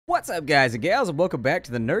What's up, guys and gals, and welcome back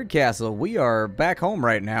to the Nerd Castle. We are back home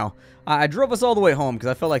right now. I drove us all the way home because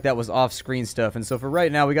I felt like that was off-screen stuff, and so for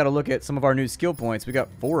right now we got to look at some of our new skill points. We got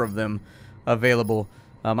 4 of them available.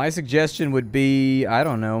 My suggestion would be, I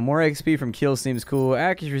don't know, more XP from kills seems cool,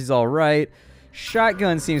 accuracy's alright,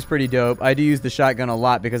 shotgun seems pretty dope. I do use the shotgun a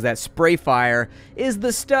lot because that spray fire is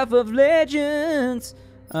the stuff of legends.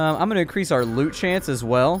 I'm going to increase our loot chance as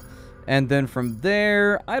well. And then from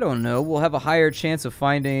there, I don't know, we'll have a higher chance of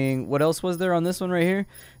finding... What else was there on this one right here?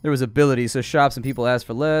 There was ability, so shops and people ask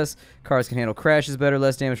for less. Cars can handle crashes better,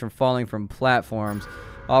 less damage from falling from platforms.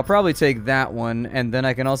 I'll probably take that one, and then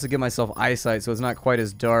I can also get myself eyesight, so it's not quite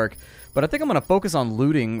as dark. But I think I'm going to focus on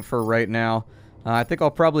looting for right now. I think I'll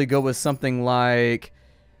probably go with something like...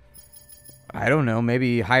 I don't know,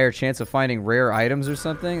 maybe higher chance of finding rare items or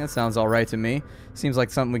something. That sounds alright to me. Seems like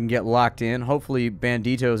something we can get locked in. Hopefully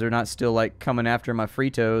banditos are not still like coming after my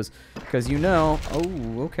Fritos. Because you know,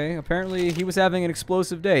 oh, okay, apparently he was having an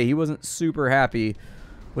explosive day. He wasn't super happy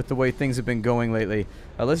with the way things have been going lately.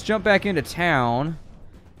 Let's jump back into town.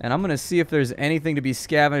 And I'm going to see if there's anything to be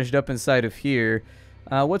scavenged up inside of here.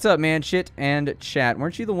 What's up, man? Chit and chat.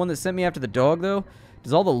 Weren't you the one that sent me after the dog, though?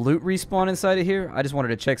 Does all the loot respawn inside of here? I just wanted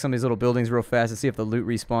to check some of these little buildings real fast to see if the loot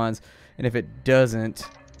respawns. And if it doesn't...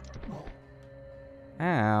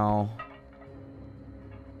 Ow.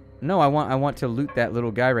 No, I want to loot that little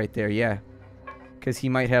guy right there, yeah. Because he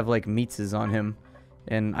might have, like, meatses on him.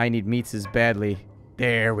 And I need meatses badly.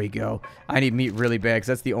 There we go. I need meat really bad, because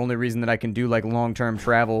that's the only reason that I can do, like, long-term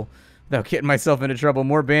travel without getting myself into trouble.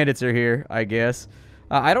 More bandits are here, I guess.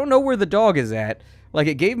 I don't know where the dog is at. Like,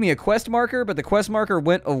 it gave me a quest marker, but the quest marker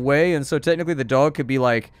went away, and so technically the dog could be,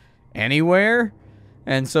 like, anywhere.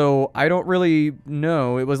 And so I don't really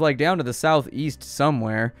know. It was, like, down to the southeast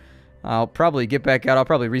somewhere. I'll probably get back out. I'll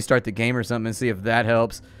probably restart the game or something and see if that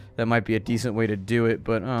helps. That might be a decent way to do it,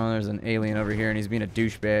 but, oh, there's an alien over here, and he's being a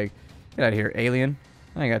douchebag. Get out of here, alien.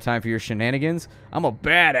 I ain't got time for your shenanigans. I'm a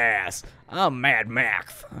badass. I'm Mad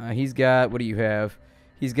Max. He's got, what do you have?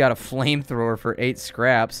 He's got a flamethrower for 8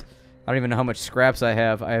 scraps. I don't even know how much scraps I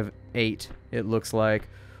have. I have 8, it looks like.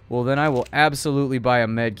 Well, then I will absolutely buy a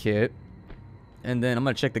med kit. And then I'm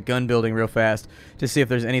going to check the gun building real fast to see if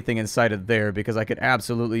there's anything inside of there, because I could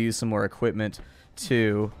absolutely use some more equipment,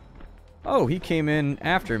 too. Oh, he came in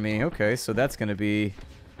after me. Okay, so that's going to be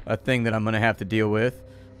a thing that I'm going to have to deal with.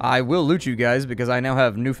 I will loot you guys, because I now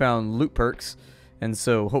have newfound loot perks. And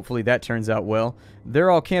so hopefully that turns out well. They're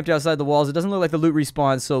all camped outside the walls. It doesn't look like the loot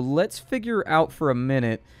respawns, so let's figure out for a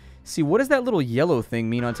minute. See, what does that little yellow thing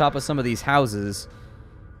mean on top of some of these houses?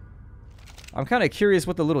 I'm kind of curious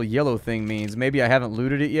what the little yellow thing means. Maybe I haven't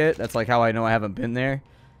looted it yet. That's like how I know I haven't been there.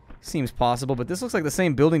 Seems possible, but this looks like the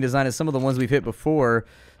same building design as some of the ones we've hit before.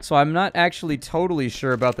 So I'm not actually totally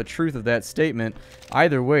sure about the truth of that statement.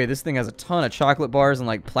 Either way, this thing has a ton of chocolate bars and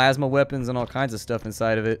like plasma weapons and all kinds of stuff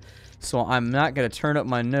inside of it. So I'm not going to turn up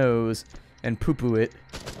my nose and poo-poo it.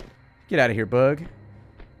 Get out of here, bug.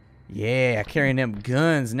 Yeah, carrying them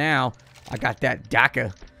guns now. I got that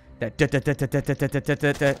DOGGO.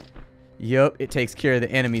 That Yup, it takes care of the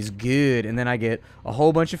enemies good. And then I get a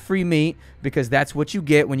whole bunch of free meat, because that's what you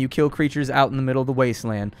get when you kill creatures out in the middle of the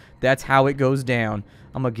wasteland. That's how it goes down.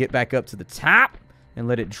 I'm going to get back up to the top and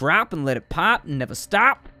let it drop and let it pop and never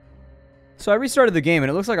stop. So I restarted the game, and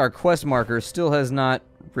it looks like our quest marker still has not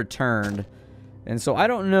returned. And so I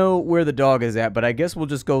don't know where the dog is at, but I guess we'll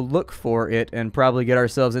just go look for it and probably get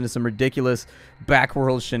ourselves into some ridiculous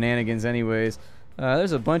backworld shenanigans anyways.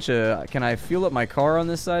 There's a bunch of... Can I fuel up my car on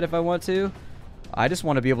this side if I want to? I just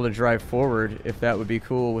want to be able to drive forward, if that would be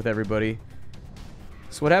cool with everybody.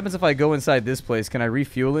 So what happens if I go inside this place? Can I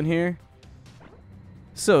refuel in here?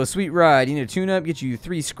 So, sweet ride. You need a tune-up, get you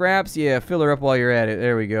 3 scraps. Yeah, fill her up while you're at it.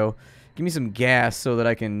 There we go. Give me some gas so that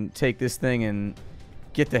I can take this thing and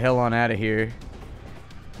get the hell on out of here.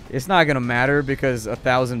 It's not going to matter because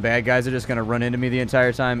 1,000 bad guys are just going to run into me the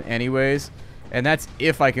entire time anyways. And that's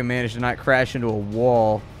if I can manage to not crash into a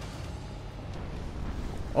wall.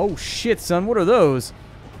 Oh shit, son, what are those?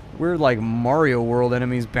 We're like Mario World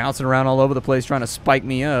enemies bouncing around all over the place trying to spike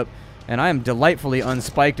me up. And I am delightfully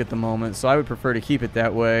unspiked at the moment, so I would prefer to keep it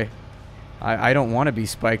that way. I don't want to be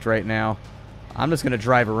spiked right now. I'm just going to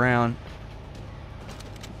drive around.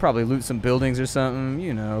 Probably loot some buildings or something.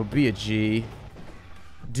 You know, be a G.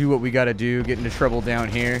 Do what we got to do. Get into trouble down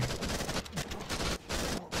here.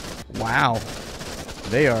 Wow.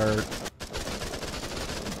 They are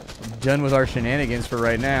done with our shenanigans for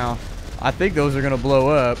right now. I think those are going to blow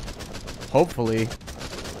up. Hopefully.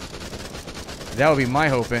 That would be my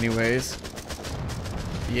hope anyways.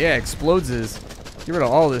 Yeah, explodses. Get rid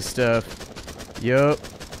of all this stuff. Yup.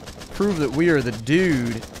 Prove that we are the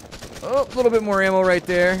dude. Oh, a little bit more ammo right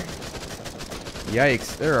there.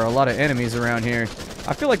 Yikes, there are a lot of enemies around here.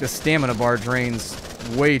 I feel like the stamina bar drains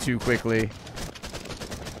way too quickly.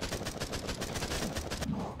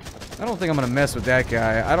 I don't think I'm going to mess with that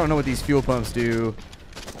guy. I don't know what these fuel pumps do.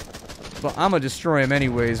 But I'm going to destroy him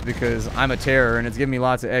anyways because I'm a terror and it's giving me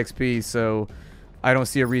lots of XP. So I don't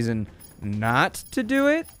see a reason not to do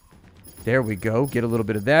it. There we go. Get a little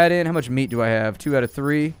bit of that in. How much meat do I have? 2 out of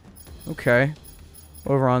 3. Okay.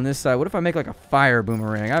 Over on this side. What if I make like a fire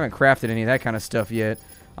boomerang? I haven't crafted any of that kind of stuff yet.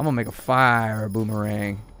 I'm going to make a fire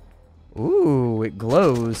boomerang. Ooh, it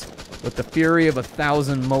glows with the fury of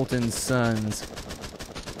 1,000 molten suns.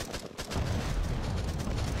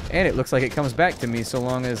 And it looks like it comes back to me so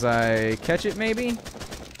long as I catch it, maybe?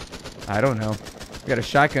 I don't know. We got a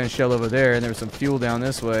shotgun shell over there, and there's some fuel down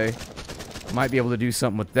this way. Might be able to do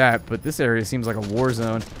something with that, but this area seems like a war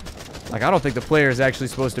zone. Like, I don't think the player is actually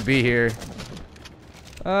supposed to be here.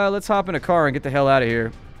 Let's hop in a car and get the hell out of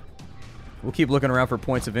here. We'll keep looking around for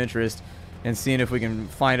points of interest and seeing if we can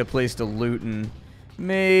find a place to loot and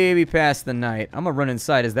maybe pass the night. I'm gonna run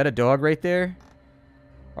inside. Is that a dog right there?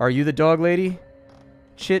 Are you the dog lady?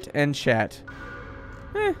 Chit and chat.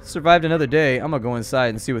 Survived another day. I'm gonna go inside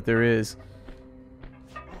and see what there is.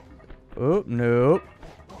 Oh, nope.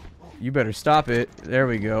 You better stop it. There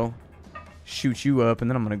we go. Shoot you up, and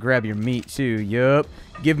then I'm gonna grab your meat too. Yup.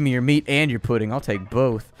 Give me your meat and your pudding. I'll take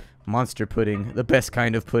both. Monster pudding. The best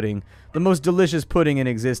kind of pudding. The most delicious pudding in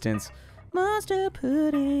existence. Monster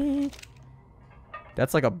pudding.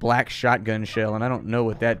 That's like a black shotgun shell, and I don't know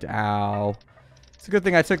what that... Ow. It's a good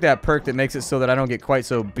thing I took that perk that makes it so that I don't get quite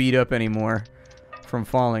so beat up anymore from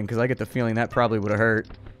falling, because I get the feeling that probably would have hurt.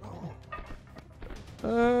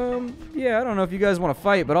 Yeah, I don't know if you guys want to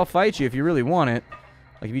fight, but I'll fight you if you really want it.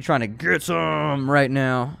 Like, if you're trying to get some right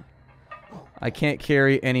now. I can't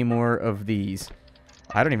carry any more of these.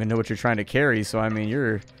 I don't even know what you're trying to carry, so I mean,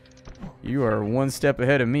 you are one step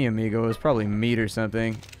ahead of me, amigo. It's probably meat or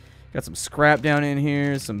something. Got some scrap down in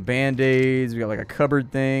here, some band-aids. We got like a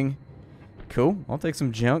cupboard thing. Cool. I'll take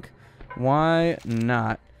some junk. Why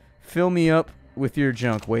not? Fill me up with your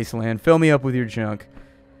junk, Wasteland. Fill me up with your junk.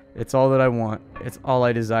 It's all that I want. It's all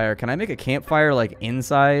I desire. Can I make a campfire like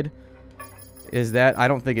inside? Is that... I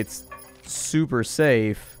don't think it's super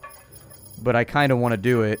safe, but I kind of want to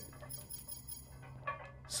do it.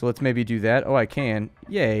 So let's maybe do that. Oh, I can.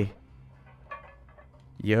 Yay.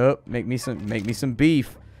 Yup. Make me some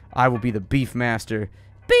beef. I will be the beef master.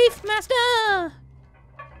 Beef master!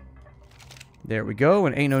 There we go,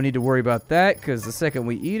 and ain't no need to worry about that, because the second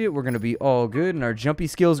we eat it, we're going to be all good, and our jumpy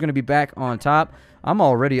skill is going to be back on top. I'm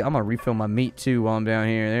going to refill my meat, too, while I'm down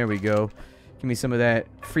here. There we go. Give me some of that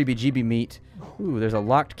freebie-jeebie meat. Ooh, there's a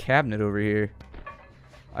locked cabinet over here.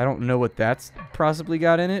 I don't know what that's possibly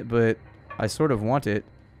got in it, but I sort of want it.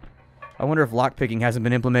 I wonder if lockpicking hasn't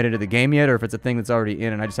been implemented in the game yet, or if it's a thing that's already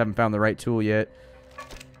in, and I just haven't found the right tool yet.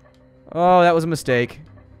 Oh, that was a mistake.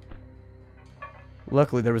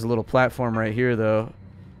 Luckily, there was a little platform right here, though.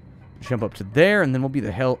 Jump up to there, and then we'll be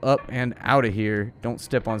the hell up and out of here. Don't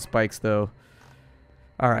step on spikes, though.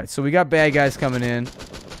 Alright, so we got bad guys coming in,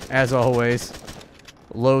 as always.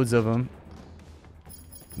 Loads of them.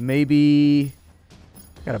 Maybe...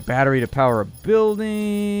 Got a battery to power a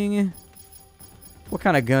building. What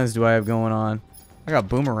kind of guns do I have going on? I got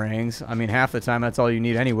boomerangs. I mean, half the time, that's all you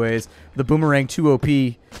need anyways. The boomerang 2 OP.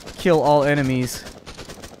 Kill all enemies.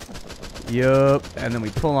 Yup. And then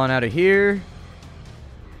we pull on out of here.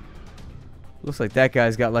 Looks like that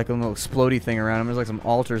guy's got like a little explodey thing around him. There's like some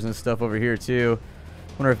altars and stuff over here too.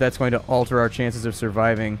 Wonder if that's going to alter our chances of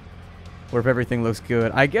surviving. Or if everything looks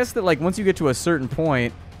good. I guess that like once you get to a certain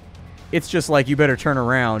point, it's just like you better turn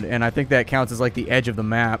around. And I think that counts as like the edge of the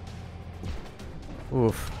map.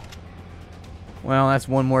 Oof. Well, that's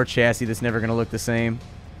one more chassis that's never going to look the same.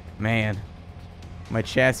 Man. My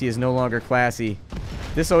chassis is no longer classy.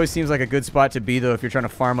 This always seems like a good spot to be, though, if you're trying to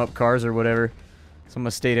farm up cars or whatever. So I'm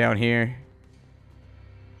going to stay down here.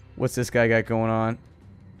 What's this guy got going on?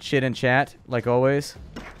 Chit and chat, like always.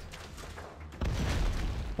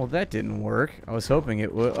 Well, that didn't work. I was hoping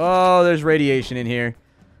it would. Oh, there's radiation in here.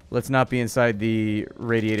 Let's not be inside the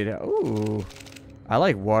radiated... Ooh. I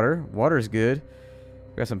like water. Water's good.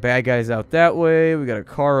 We got some bad guys out that way. We got a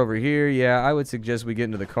car over here. Yeah, I would suggest we get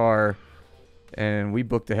into the car and we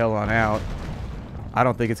book the hell on out. I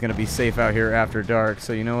don't think it's going to be safe out here after dark,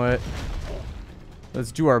 so you know what?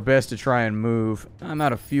 Let's do our best to try and move. I'm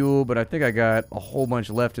out of fuel, but I think I got a whole bunch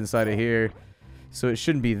left inside of here, so it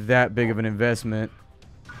shouldn't be that big of an investment.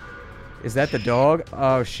 Is that the dog?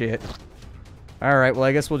 Oh, shit. Alright, well,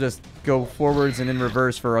 I guess we'll just go forwards and in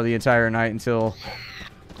reverse for the entire night until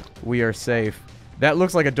we are safe. That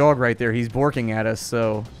looks like a dog right there. He's borking at us,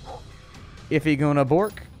 so if he gonna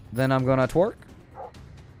bork, then I'm gonna twerk.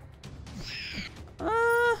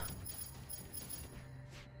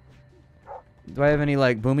 Do I have any,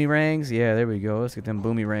 like, boomerangs? Yeah, there we go. Let's get them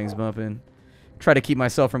boomerangs bumping. Try to keep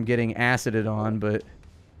myself from getting acided on, but...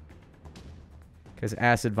 because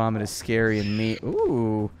acid vomit is scary and me...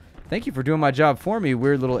 Ooh. Thank you for doing my job for me,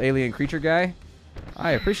 weird little alien creature guy.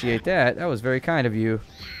 I appreciate that. That was very kind of you.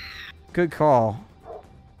 Good call.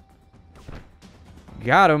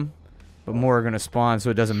 Got him. But more are going to spawn, so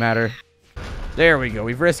it doesn't matter. There we go.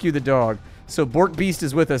 We've rescued the dog. So Bork Beast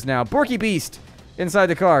is with us now. Borky Beast! Inside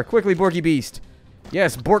the car. Quickly, Borky Beast.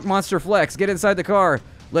 Yes, Bork Monster Flex. Get inside the car.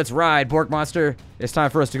 Let's ride, Bork Monster. It's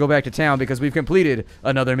time for us to go back to town because we've completed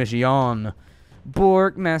another mission.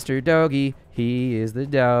 Bork Master Doggy. He is the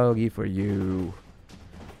doggy for you.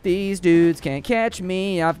 These dudes can't catch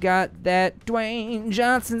me. I've got that Dwayne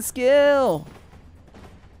Johnson skill.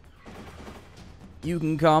 You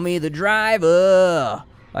can call me the driver.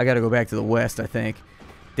 I gotta go back to the west, I think.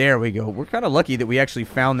 There we go. We're kind of lucky that we actually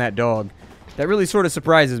found that dog. That really sort of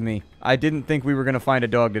surprises me. I didn't think we were going to find a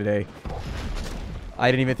dog today.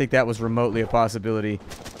 I didn't even think that was remotely a possibility.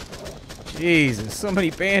 Jesus, so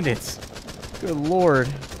many bandits. Good lord.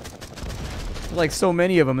 There's like so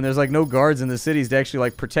many of them, and there's like no guards in the cities to actually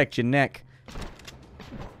like protect your neck.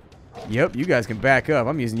 Yep, you guys can back up.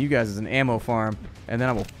 I'm using you guys as an ammo farm, and then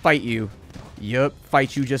I will fight you. Yep,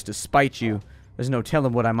 fight you just to spite you. There's no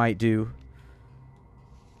telling what I might do.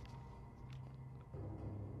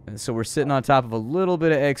 And so we're sitting on top of a little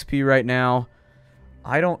bit of XP right now.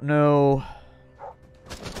 I don't know.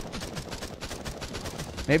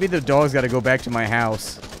 Maybe the dog's got to go back to my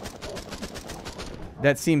house.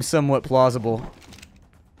 That seems somewhat plausible.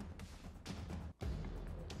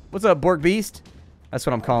 What's up, Bork Beast? That's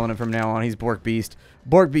what I'm calling him from now on. He's Bork Beast.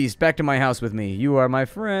 Bork Beast, back to my house with me. You are my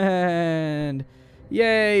friend.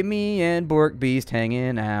 Yay, me and Bork Beast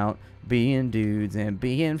hanging out, being dudes and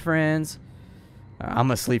being friends. I'm going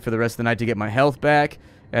to sleep for the rest of the night to get my health back.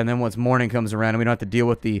 And then once morning comes around and we don't have to deal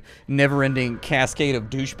with the never-ending cascade of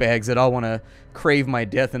douchebags that all want to crave my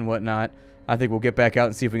death and whatnot, I think we'll get back out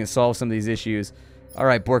and see if we can solve some of these issues. All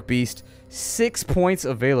right, Bork Beast. 6 points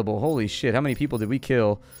available. Holy shit, how many people did we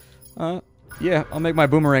kill? Yeah, I'll make my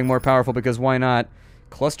boomerang more powerful because why not?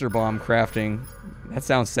 Cluster bomb crafting. That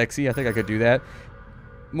sounds sexy. I think I could do that.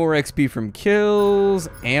 More XP from kills.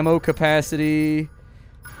 Ammo capacity.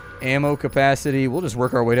 Ammo capacity. We'll just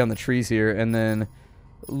work our way down the trees here and then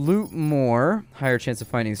loot more. Higher chance of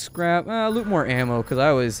finding scrap. Loot more ammo because I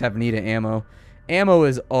always have need of ammo. Ammo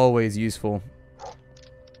is always useful.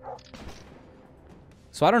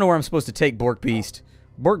 So I don't know where I'm supposed to take Bork Beast.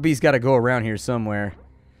 Bork Beast got to go around here somewhere.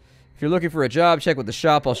 If you're looking for a job, check with the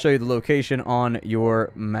shop. I'll show you the location on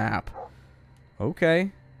your map.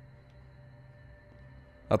 Okay.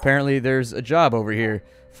 Apparently there's a job over here.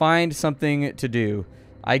 Find something to do.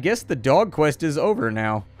 I guess the dog quest is over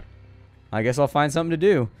now. I guess I'll find something to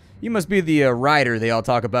do. You must be the rider they all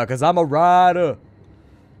talk about, because I'm a rider.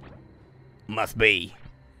 Must be.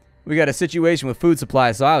 We got a situation with food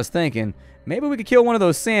supply, so I was thinking, maybe we could kill one of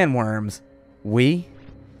those sandworms. We?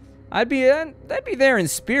 I'd be there in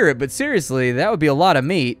spirit, but seriously, that would be a lot of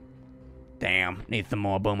meat. Damn, need some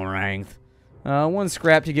more boomerangs. 1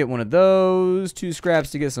 scrap to get one of those. 2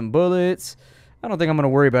 scraps to get some bullets. I don't think I'm going to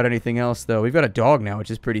worry about anything else, though. We've got a dog now, which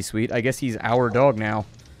is pretty sweet. I guess he's our dog now.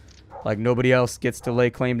 Like, nobody else gets to lay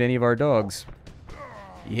claim to any of our dogs.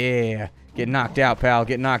 Yeah. Get knocked out, pal.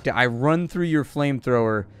 Get knocked out. I run through your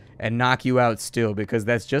flamethrower and knock you out still, because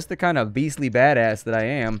that's just the kind of beastly badass that I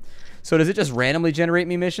am. So does it just randomly generate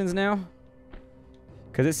me missions now?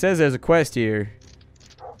 Because it says there's a quest here.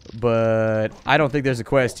 But I don't think there's a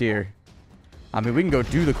quest here. I mean, we can go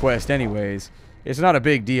do the quest anyways. It's not a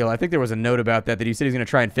big deal. I think there was a note about that he said he's going to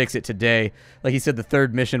try and fix it today. Like he said the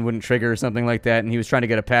 3rd mission wouldn't trigger or something like that, and he was trying to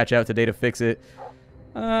get a patch out today to fix it.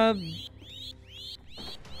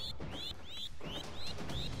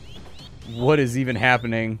 What is even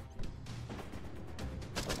happening?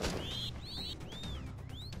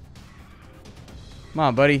 Come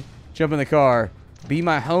on, buddy. Jump in the car. Be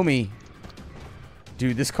my homie.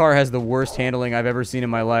 Dude, this car has the worst handling I've ever seen in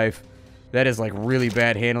my life. That is like really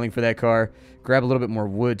bad handling for that car. Grab a little bit more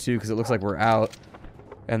wood too, because it looks like we're out.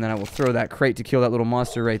 And then I will throw that crate to kill that little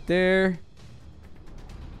monster right there.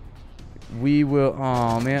 We will...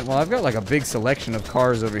 Oh, man. Well, I've got like a big selection of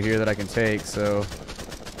cars over here that I can take, so...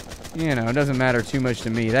 You know, it doesn't matter too much to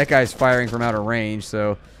me. That guy's firing from out of range,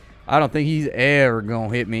 so... I don't think he's ever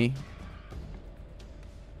gonna hit me.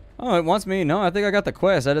 Oh, it wants me. No, I think I got the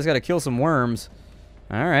quest. I just gotta kill some worms.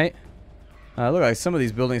 Alright. Look like some of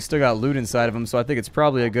these buildings still got loot inside of them, so I think it's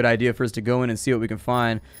probably a good idea for us to go in and see what we can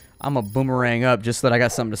find. I'm a boomerang up just so that I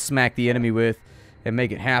got something to smack the enemy with and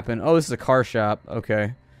make it happen. Oh, this is a car shop.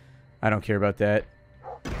 Okay. I don't care about that.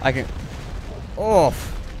 I can... Oh!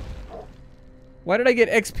 Why did I get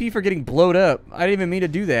XP for getting blowed up? I didn't even mean to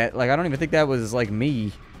do that. Like, I don't even think that was, like,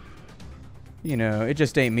 me. You know, it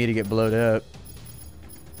just ain't me to get blowed up.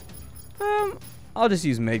 I'll just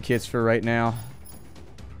use medkits for right now.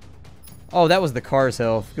 Oh, that was the car's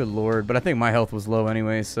health. Good lord. But I think my health was low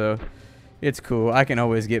anyway, so it's cool. I can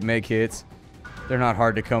always get medkits. They're not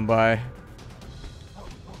hard to come by.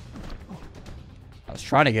 I was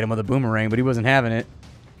trying to get him with a boomerang, but he wasn't having it.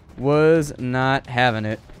 Was not having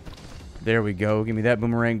it. There we go. Give me that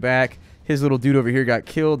boomerang back. His little dude over here got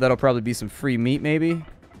killed. That'll probably be some free meat, maybe.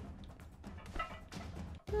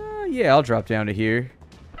 Yeah, I'll drop down to here.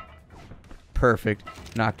 Perfect.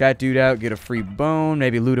 Knock that dude out. Get a free bone.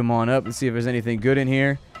 Maybe loot him on up and see if there's anything good in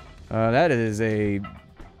here. That is a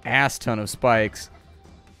ass ton of spikes.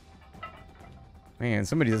 Man,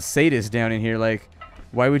 somebody's a sadist down in here. Like,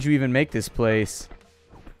 why would you even make this place?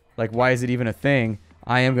 Like, why is it even a thing?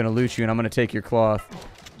 I am going to loot you, and I'm going to take your cloth.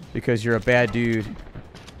 Because you're a bad dude.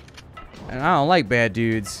 And I don't like bad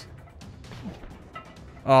dudes.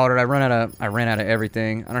 Oh, did I run out of... I ran out of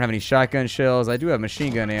everything. I don't have any shotgun shells. I do have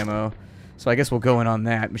machine gun ammo. So I guess we'll go in on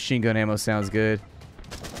that. Machine gun ammo sounds good.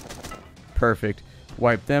 Perfect.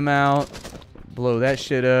 Wipe them out. Blow that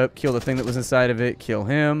shit up. Kill the thing that was inside of it. Kill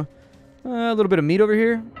him. A little bit of meat over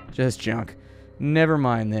here. Just junk. Never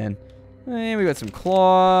mind then. And we got some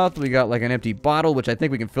cloth. We got like an empty bottle, which I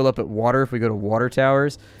think we can fill up at water if we go to water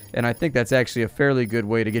towers. And I think that's actually a fairly good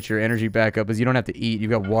way to get your energy back up, is you don't have to eat.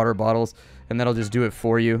 You've got water bottles, and that'll just do it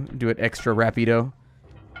for you. Do it extra rapido.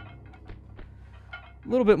 A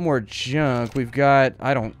little bit more junk. We've got...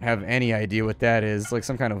 I don't have any idea what that is. Like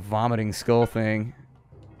some kind of vomiting skull thing.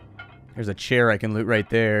 There's a chair I can loot right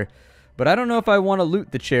there. But I don't know if I want to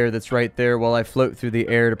loot the chair that's right there while I float through the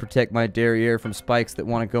air to protect my derriere from spikes that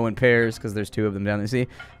want to go in pairs, because there's two of them down there. See?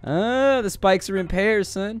 The spikes are in pairs,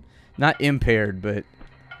 son. Not impaired, but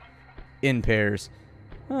in pairs.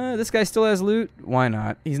 This guy still has loot? Why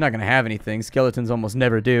not? He's not going to have anything. Skeletons almost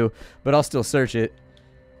never do, but I'll still search it.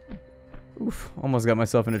 Oof, almost got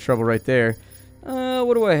myself into trouble right there.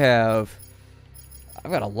 What do I have?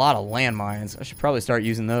 I've got a lot of landmines. I should probably start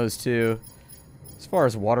using those too. As far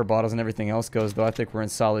as water bottles and everything else goes, though, I think we're in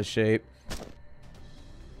solid shape.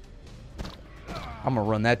 I'm gonna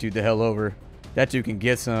run that dude the hell over. That dude can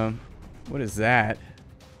get some. What is that?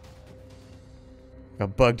 A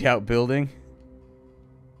bugged out building?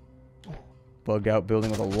 Bugged out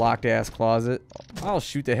building with a locked ass closet. I'll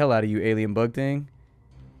shoot the hell out of you, alien bug thing.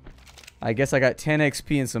 I guess I got 10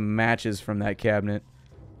 XP and some matches from that cabinet.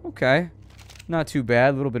 Okay. Not too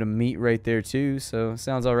bad. A little bit of meat right there, too. So,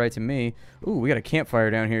 sounds alright to me. Ooh, we got a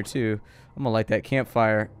campfire down here, too. I'm gonna light that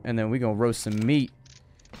campfire, and then we gonna roast some meat.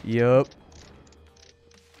 Yup.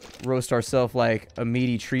 Roast ourselves like a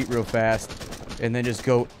meaty treat real fast, and then just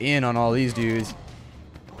go in on all these dudes.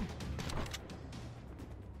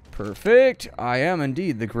 Perfect. I am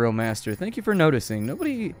indeed the grill master. Thank you for noticing.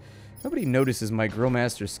 Nobody notices my grill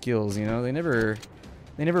master skills, you know? They never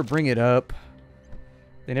bring it up.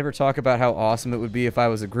 They never talk about how awesome it would be if I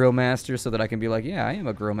was a grill master, so that I can be like, yeah, I am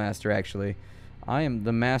a grill master, actually. I am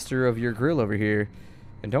the master of your grill over here.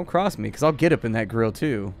 And don't cross me, because I'll get up in that grill,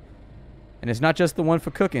 too. And it's not just the one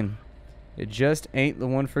for cooking. It just ain't the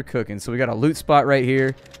one for cooking. So we got a loot spot right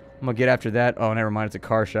here. I'm going to get after that. Oh, never mind. It's a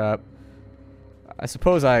car shop. I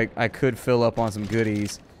suppose I could fill up on some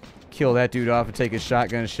goodies. Kill that dude off and take his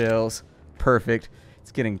shotgun shells. Perfect.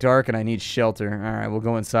 It's getting dark and I need shelter. Alright, we'll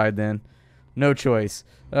go inside then. No choice.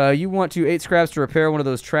 You want 8 scraps to repair one of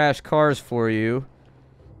those trash cars for you.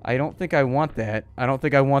 I don't think I want that. I don't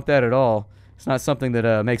think I want that at all. It's not something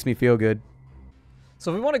that makes me feel good.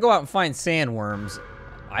 So if we want to go out and find sandworms,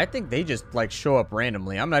 I think they just like show up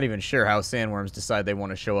randomly. I'm not even sure how sandworms decide they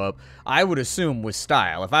want to show up. I would assume with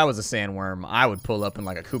style. If I was a sandworm, I would pull up in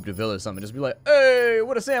like a Coupe de Ville or something. Just be like, hey,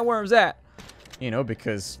 what a sandworm's at? You know,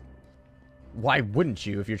 because why wouldn't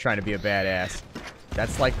you if you're trying to be a badass?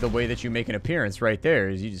 That's like the way that you make an appearance right there,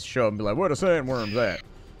 is you just show up and be like, what a sandworm's at?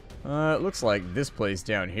 It looks like this place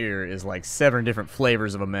down here is like 7 different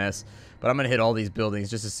flavors of a mess. But I'm going to hit all these buildings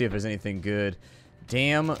just to see if there's anything good.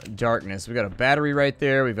 Damn darkness. We got a battery right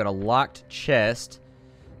there. We've got a locked chest.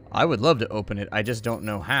 I would love to open it. I just don't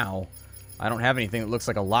know how. I don't have anything that looks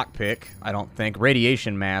like a lockpick, I don't think.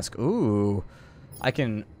 Radiation mask. Ooh. I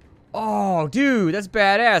can... Oh, dude, that's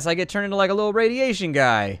badass. I get turned into like a little radiation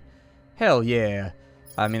guy. Hell yeah.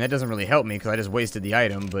 I mean, that doesn't really help me because I just wasted the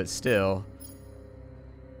item, but still.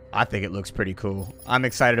 I think it looks pretty cool. I'm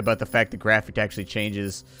excited about the fact the graphic actually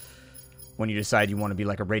changes when you decide you want to be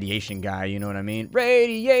like a radiation guy, you know what I mean?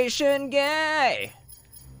 Radiation guy!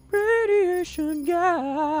 Radiation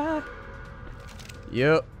guy!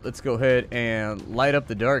 Yep, let's go ahead and light up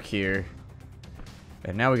the dark here.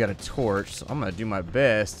 And now we got a torch, so I'm going to do my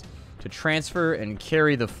best to transfer and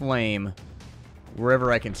carry the flame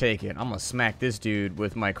wherever I can take it. I'm going to smack this dude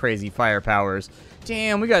with my crazy fire powers.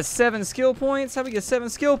 Damn, we got 7 skill points? How'd we get 7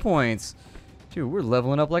 skill points? Dude, we're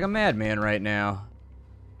leveling up like a madman right now.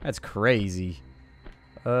 That's crazy.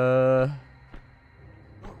 I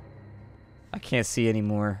can't see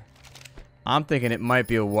anymore. I'm thinking it might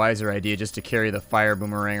be a wiser idea just to carry the fire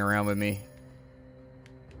boomerang around with me.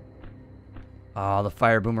 Oh, the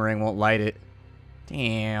fire boomerang won't light it.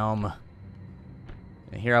 Damn.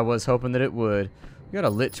 And here I was hoping that it would. We got a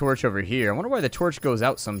lit torch over here. I wonder why the torch goes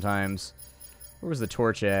out sometimes. Where was the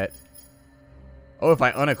torch at? Oh, if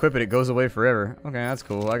I unequip it, it goes away forever. Okay, that's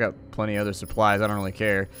cool. I got plenty of other supplies. I don't really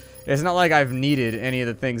care. It's not like I've needed any of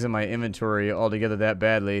the things in my inventory altogether that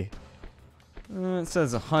badly. It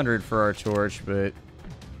says 100 for our torch, but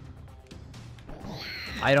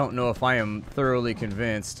I don't know if I am thoroughly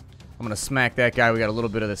convinced. I'm going to smack that guy. We got a little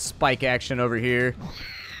bit of the spike action over here.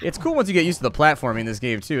 It's cool once you get used to the platforming in this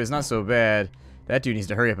game, too. It's not so bad. That dude needs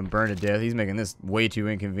to hurry up and burn to death. He's making this way too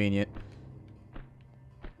inconvenient.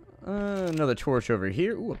 Another torch over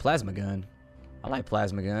here. Ooh, a plasma gun. I like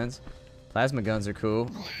plasma guns. Plasma guns are cool.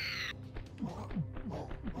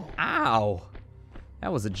 Ow!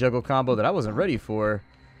 That was a juggle combo that I wasn't ready for.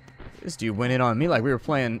 This dude went in on me like we were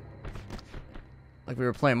playing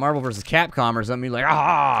Marvel vs. Capcom or something. Like,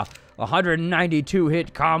 192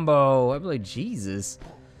 hit combo. I'm like, Jesus.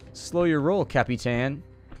 Slow your roll, Capitan.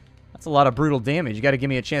 That's a lot of brutal damage. You got to give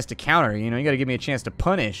me a chance to counter, you know? You got to give me a chance to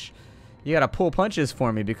punish. You got to pull punches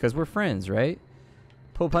for me because we're friends, right?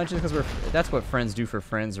 Pull punches because that's what friends do for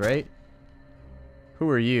friends, right? Who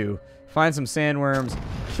are you? Find some sandworms,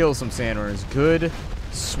 kill some sandworms. Good,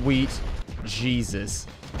 sweet Jesus.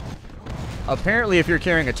 Apparently, if you're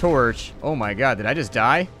carrying a torch... Oh my god, did I just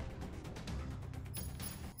die?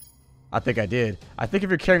 I think I did. I think if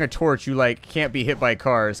you're carrying a torch, you, like, can't be hit by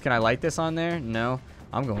cars. Can I light this on there? No.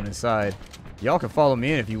 I'm going inside. Y'all can follow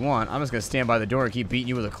me in if you want. I'm just going to stand by the door and keep beating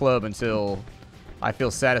you with a club until I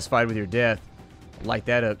feel satisfied with your death. Light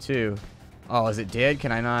that up, too. Oh, is it dead?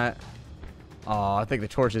 Can I not... Oh, I think the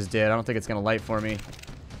torch is dead. I don't think it's going to light for me.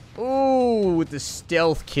 Ooh, with the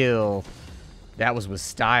stealth kill. That was with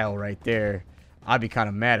style right there. I'd be kind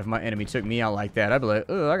of mad if my enemy took me out like that. I'd be like,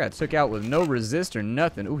 oh, I got took out with no resist or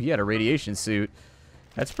nothing. Ooh, he had a radiation suit.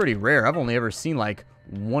 That's pretty rare. I've only ever seen, like,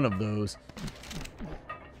 one of those.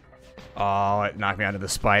 Oh, it knocked me out of the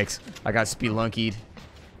spikes. I got spelunkied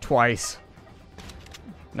twice.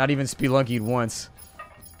 Not even spelunkied once.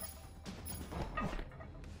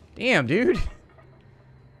 Damn, dude.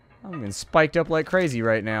 I'm getting spiked up like crazy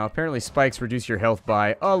right now. Apparently spikes reduce your health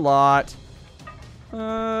by a lot.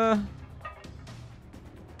 I'm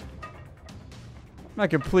not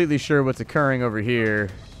completely sure what's occurring over here.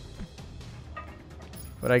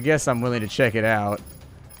 But I guess I'm willing to check it out.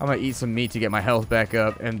 I'm going to eat some meat to get my health back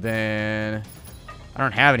up. And then... I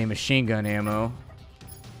don't have any machine gun ammo.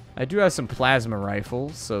 I do have some plasma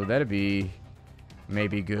rifles, so that'd be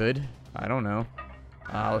maybe good. I don't know.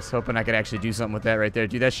 I was hoping I could actually do something with that right there.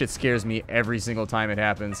 Dude, that shit scares me every single time it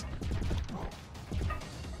happens.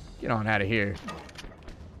 Get on out of here.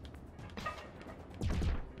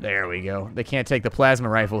 There we go. They can't take the plasma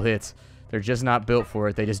rifle hits. They're just not built for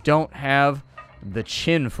it. They just don't have the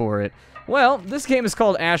chin for it. Well, this game is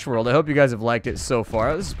called Ashworld. I hope you guys have liked it so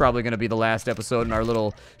far. This is probably going to be the last episode in our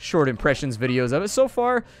little short impressions videos of it. So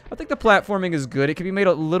far, I think the platforming is good. It can be made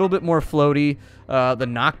a little bit more floaty. The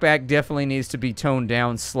knockback definitely needs to be toned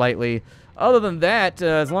down slightly. Other than that,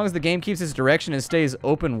 as long as the game keeps its direction and stays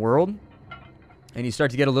open world, and you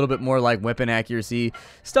start to get a little bit more like weapon accuracy,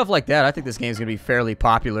 stuff like that, I think this game is going to be fairly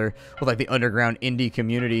popular with like the underground indie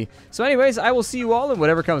community. So anyways, I will see you all in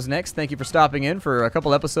whatever comes next. Thank you for stopping in for a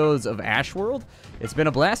couple episodes of Ashworld. It's been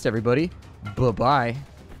a blast, everybody. Bye-bye.